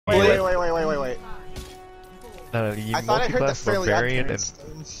Wait. No, you I thought I heard the fairly barbarian and...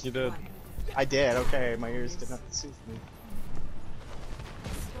 You did. I did, okay, my ears did not deceive me.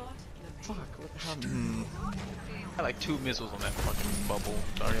 Fuck, what happened? I had like 2 missiles on that fucking bubble,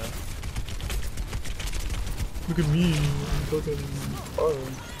 Daria. Look at me, I'm fucking fire.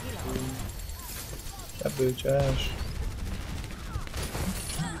 That bitch ash.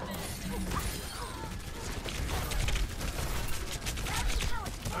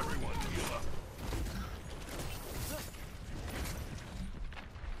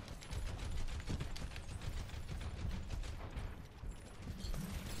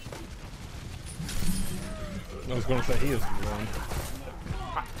 I was gonna say he is wrong.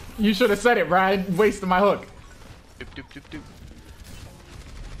 You should have said it, Brian. Wasted my hook.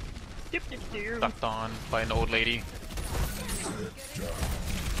 Ducked on by an old lady.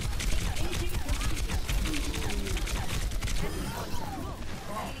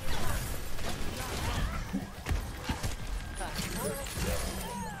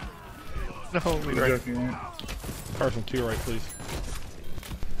 No, we right. Carson, to your right, please.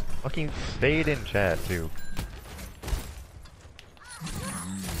 Fucking stayed in chat too.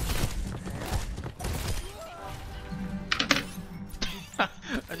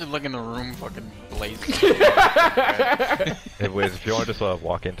 I just look in the room, fucking blazing. Hey, Wiz, if you want to just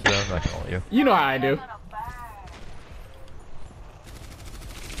walk into them, I can ult you. You know how I do.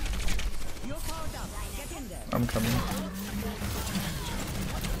 I'm coming.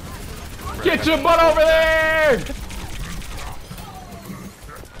 Get your butt over there!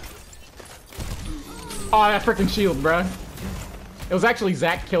 Oh, that freaking shield, bruh. It was actually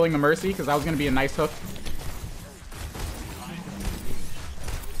Zach killing the Mercy, because that was gonna be a nice hook.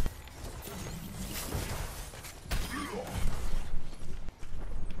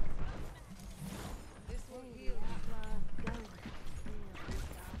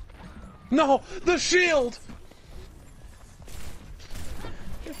 No! The shield!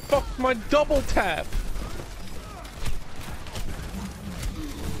 It fucked my double tap!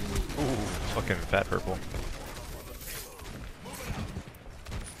 Ooh, fucking fat purple.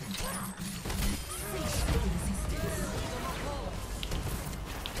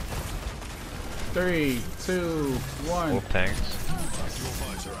 Three, two, one. Both tanks.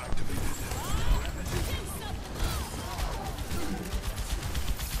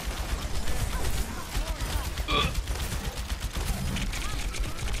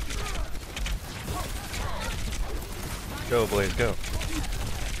 Go, Blaze, go.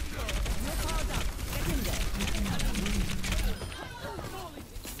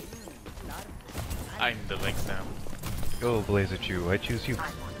 I'm the legs now. Go, Blaze at you. I choose you.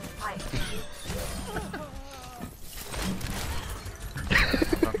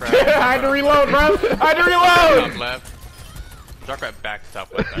 I had to reload, bro! I had to reload! Top left. Junkrat back to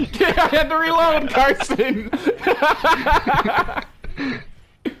top left. Yeah, I had to reload, Carson!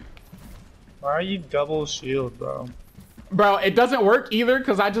 Why are you double shield, bro? Bro, it doesn't work either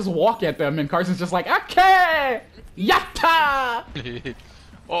because I just walk at them and Carson's just like, okay! Yatta!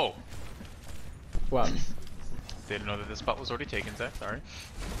 Oh! What? Didn't know that this spot was already taken, Zach. Sorry.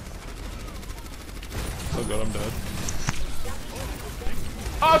 So good, I'm dead.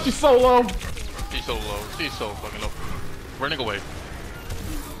 Oh, she's so low! She's so low. She's so fucking low. Running away.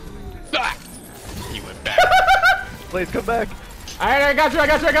 Ah! He went back. Blaze, come back! Alright, I got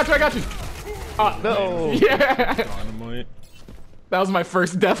you! Oh, No! Yeah! Dynamite. That was my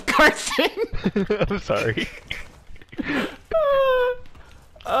first death, Carson! I'm sorry.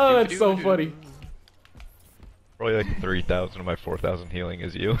 Oh, that's so funny. Probably like 3,000 of my 4,000 healing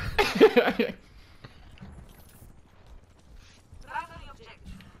is you.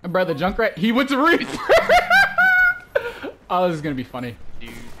 Brother Junkrat, he went to Reaper! Oh, this is gonna be funny.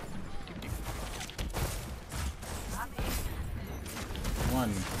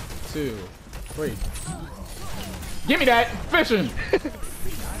 One, two, three. Give me that! Fishing!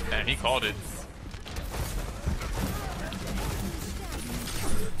 Man, he called it.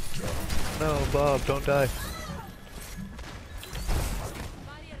 No, Bob, don't die.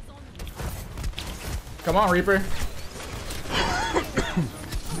 Come on, Reaper.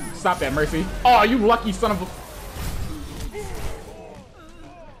 Stop that, Mercy. Oh, you lucky son of a...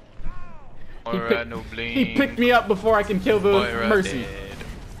 He picked me up before I can kill the Mercy.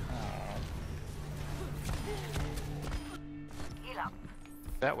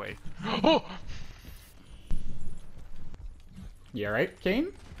 That way. Oh! You alright,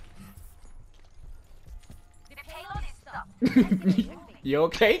 Kane? You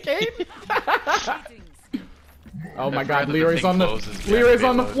okay, Kane? Oh my god, Leroy's on the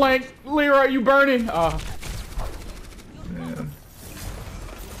flank. Leroy, you burning?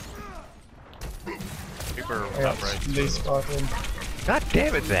 Reaper Yeah, top right. they spot him. God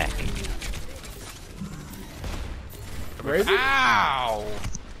damn it, Zach. Crazy? Ow!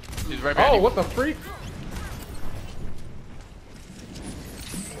 He's right behind Oh, you. what the freak?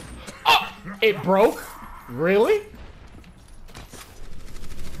 Oh! It broke? Really?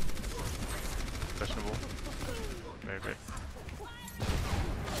 Questionable. Maybe.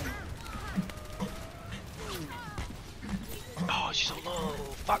 Oh, she's so low.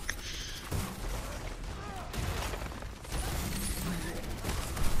 Fuck.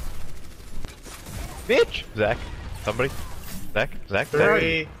 Bitch! Zach. Somebody. Zach.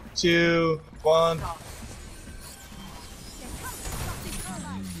 3, 2, 1.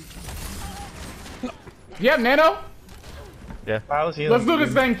 Yeah, Nano? Yeah. I was healing. Let's do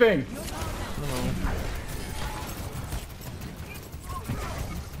this dang thing.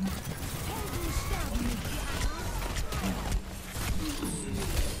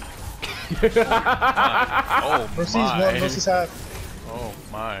 Oh Mercy's my. 1, Mercy's half. Oh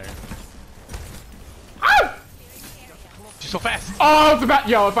my. Ah! She's so fast. Oh, it's about.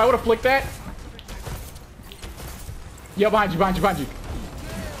 Yo, if I would have flicked that. Yo, behind you, behind you, behind you.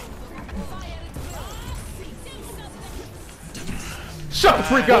 Shut the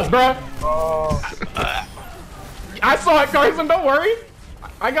freak up, bruh. Oh, I saw it, Carson. Don't worry.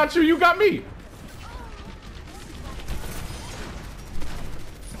 I got you. You got me.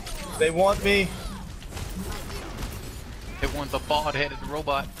 they want me. It won the bald-headed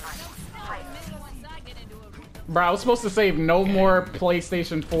robot. Bro, I was supposed to save no more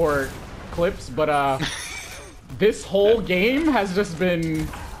PlayStation 4 clips, but this whole game has just been.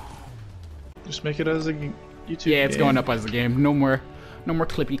 Just make it as a YouTube Yeah, it's game. going up as a game. No more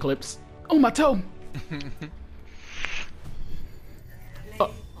clippy clips. Oh, my toe.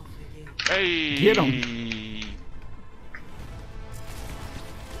 Hey. Get him.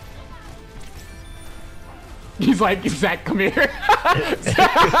 He's like, Zach, come here.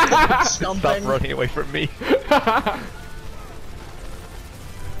 Stop running away from me.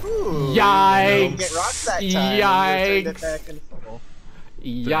 Ooh, Yikes. Get rocked that time. and you turned it Yikes. back in full.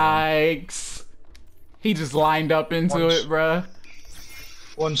 Yikes. He just lined up into it, bruh.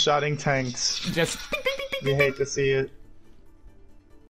 One-shotting tanks. Just. We hate to see it.